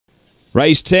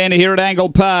Race 10 here at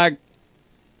Angle-Park.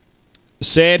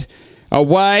 Set.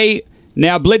 Away.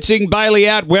 Now Blitzing Bailey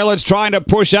out well. It's trying to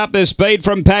push up the speed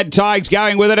from Pad Tig's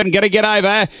going with it and going to get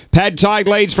over. Pad Tig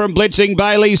leads from Blitzing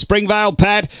Bailey. Springvale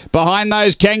Pat. Behind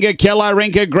those Kanga Killer,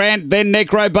 Rinka Grant, then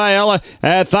Necro Bale,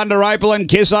 Thunder Opal and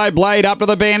Kiss Eye Blade up to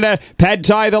the bender. Pad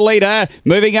Tig the leader.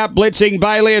 Moving up Blitzing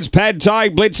Bailey. It's Pad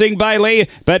Tig, Blitzing Bailey,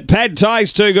 but Pad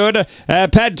Tig's too good.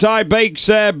 Pad Tig beats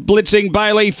Blitzing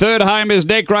Bailey. Third home is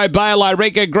Necro Bale,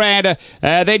 Rinka Grant.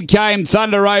 Then came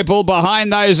Thunder Opal.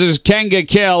 Behind those is Kanga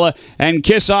Kill and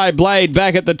Kiss Eye Blade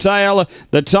back at the tail.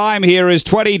 The time here is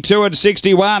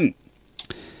 22:61.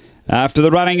 After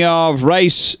the running of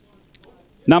race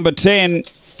number 10,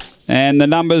 and the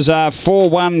numbers are 4,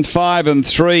 1, 5 and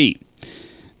 3.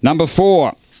 Number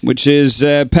 4, which is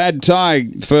Pad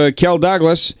Tig for Kel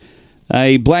Douglas,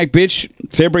 a black bitch,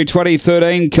 February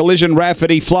 2013, Collision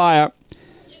Rafferty Flyer.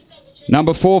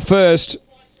 Number 4 first.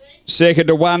 Second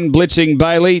to 1, Blitzing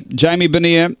Bailey, Jamie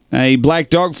Bernier, a black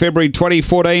dog, February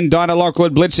 2014, Dinah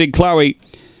Lockwood, Blitzing Chloe.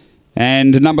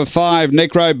 And number 5,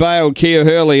 Necro Bale, Kia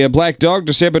Hurley, a black dog,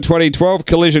 December 2012,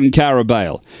 Collision Cara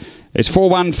Bale. It's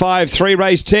 4-1-5-3,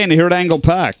 race 10 here at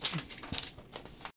Angle-Park.